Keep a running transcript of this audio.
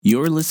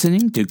You're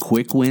listening to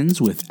Quick Wins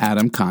with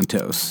Adam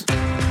Contos.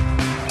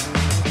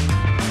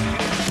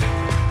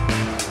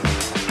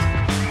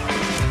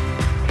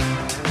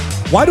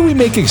 Why do we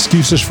make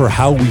excuses for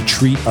how we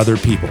treat other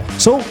people?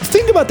 So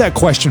think about that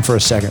question for a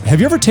second. Have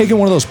you ever taken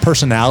one of those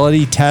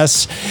personality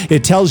tests?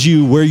 It tells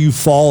you where you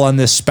fall on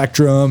this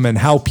spectrum and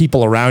how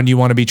people around you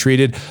want to be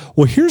treated.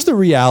 Well, here's the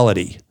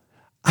reality.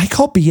 I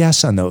call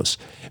BS on those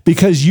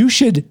because you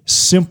should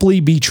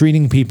simply be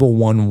treating people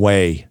one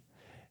way.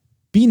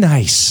 Be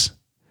nice.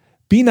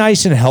 Be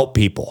nice and help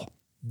people.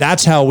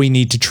 That's how we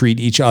need to treat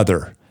each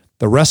other.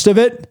 The rest of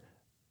it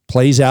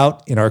plays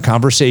out in our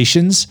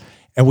conversations,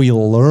 and we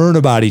learn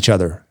about each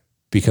other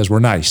because we're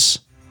nice.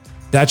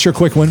 That's your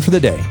quick win for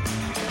the day.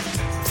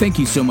 Thank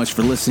you so much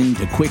for listening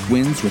to Quick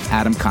Wins with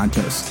Adam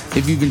Contos.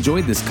 If you've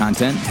enjoyed this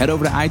content, head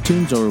over to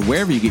iTunes or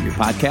wherever you get your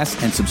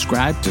podcasts and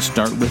subscribe to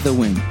Start With a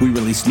Win. We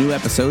release new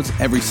episodes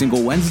every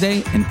single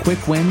Wednesday and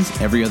quick wins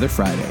every other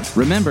Friday.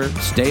 Remember,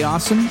 stay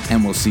awesome,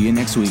 and we'll see you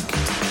next week.